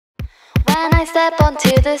When I step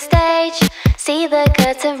onto the stage, see the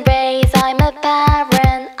curtain raise. I'm a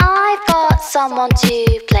parent, I've got someone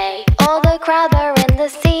to play. All the crowd are in the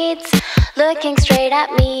seats, looking straight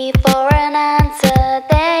at me for an answer.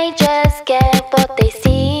 They just get what they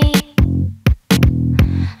see.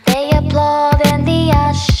 They applaud and the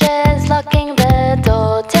ushers locking the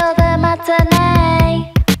door till the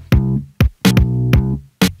matinee.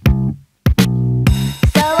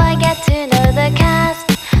 So I get to know the cast,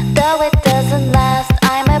 though it doesn't last.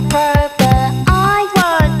 I'm a pro, but I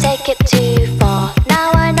won't take it too far.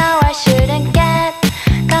 Now I know I shouldn't get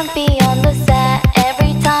comfy on the set.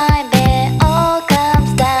 Every time it all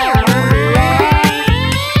comes down in the end.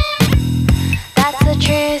 That's the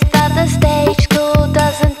truth.